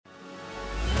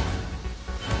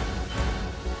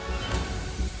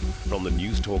From the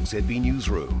Newstalk ZB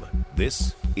Newsroom,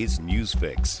 this is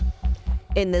Newsfix.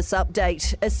 In this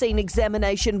update, a scene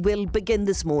examination will begin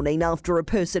this morning after a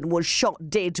person was shot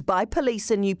dead by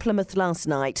police in New Plymouth last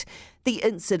night. The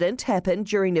incident happened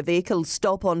during a vehicle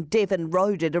stop on Devon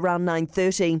Road at around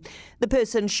 9:30. The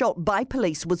person shot by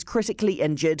police was critically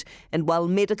injured, and while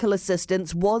medical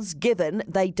assistance was given,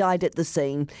 they died at the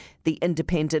scene. The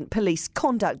Independent Police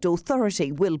Conduct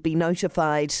Authority will be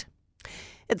notified.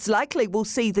 It's likely we'll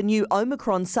see the new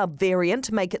Omicron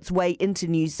subvariant make its way into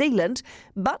New Zealand,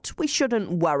 but we shouldn't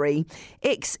worry.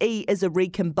 XE is a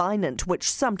recombinant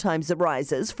which sometimes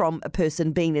arises from a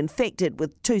person being infected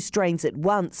with two strains at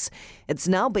once. It's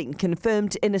now been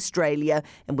confirmed in Australia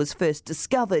and was first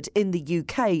discovered in the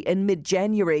UK in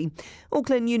mid-January.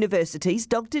 Auckland University's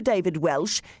Dr. David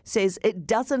Welsh says it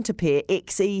doesn't appear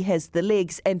XE has the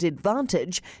legs and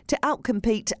advantage to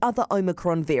outcompete other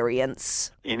Omicron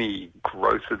variants. Any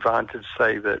growth advantage,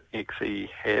 say, that XE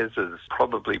has is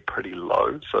probably pretty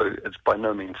low, so it's by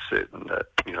no means certain that,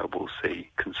 we'll see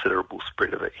considerable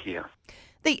spread of it here.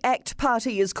 The ACT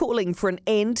Party is calling for an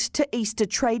end to Easter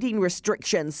trading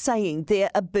restrictions, saying they're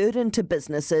a burden to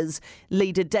businesses.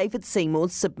 Leader David Seymour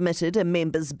submitted a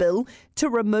members' bill to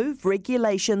remove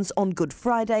regulations on Good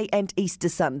Friday and Easter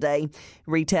Sunday.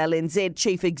 Retail NZ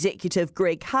Chief Executive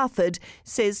Greg Harford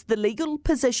says the legal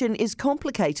position is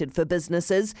complicated for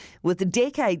businesses, with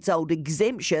decades-old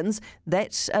exemptions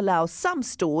that allow some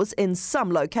stores in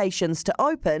some locations to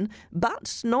open,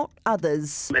 but not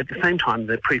others. At the same time,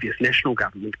 the previous national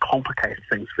government complicated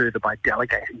things further by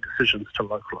delegating decisions to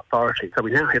local authorities. So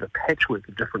we now have a patchwork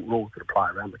of different rules that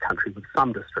apply around the country, with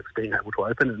some districts being able to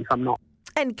open and some not.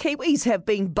 And Kiwis have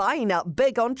been buying up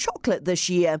big on chocolate this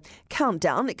year.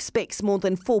 Countdown expects more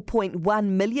than 4.1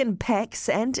 million packs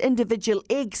and individual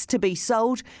eggs to be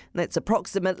sold. That's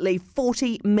approximately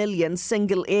 40 million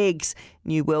single eggs.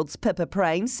 New World's Pippa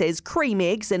Prain says cream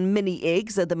eggs and mini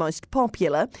eggs are the most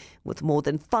popular, with more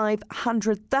than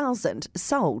 500,000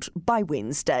 sold by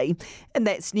Wednesday. And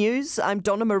that's news. I'm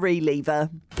Donna Marie Lever.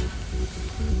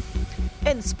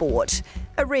 In sport,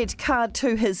 a red card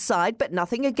to his side, but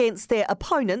nothing against their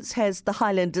opponents has the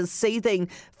Highlanders seething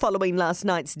following last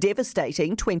night's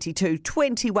devastating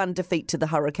 22-21 defeat to the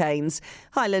Hurricanes.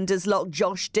 Highlanders lock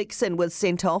Josh Dixon was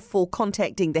sent off for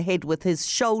contacting the head with his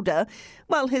shoulder,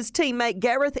 while his teammate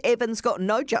Gareth Evans got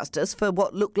no justice for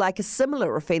what looked like a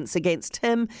similar offence against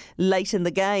him late in the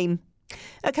game.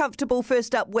 A comfortable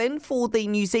first-up win for the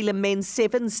New Zealand men's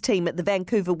sevens team at the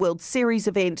Vancouver World Series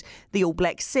event. The All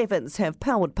Black Sevens have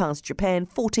powered past Japan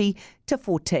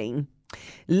 40-14.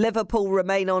 Liverpool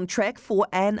remain on track for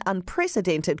an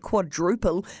unprecedented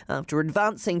quadruple after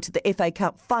advancing to the FA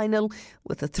Cup final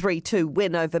with a 3-2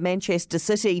 win over Manchester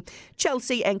City.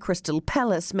 Chelsea and Crystal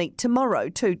Palace meet tomorrow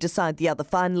to decide the other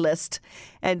finalist.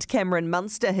 And Cameron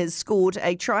Munster has scored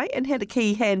a try and had a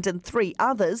key hand in three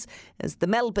others as the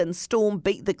Melbourne Storm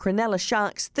beat the Cronulla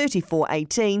Sharks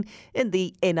 34-18 in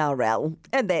the NRL.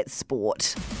 And that's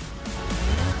sport.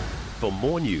 For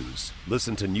more news,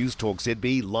 listen to Newstalk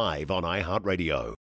ZB live on iHeartRadio.